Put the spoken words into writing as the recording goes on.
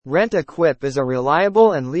Rent-Equip is a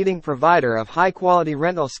reliable and leading provider of high-quality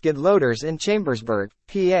rental skid loaders in Chambersburg,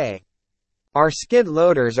 PA. Our skid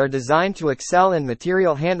loaders are designed to excel in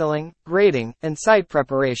material handling, grading, and site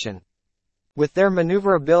preparation. With their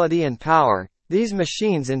maneuverability and power, these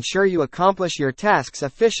machines ensure you accomplish your tasks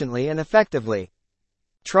efficiently and effectively.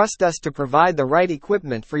 Trust us to provide the right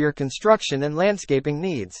equipment for your construction and landscaping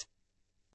needs.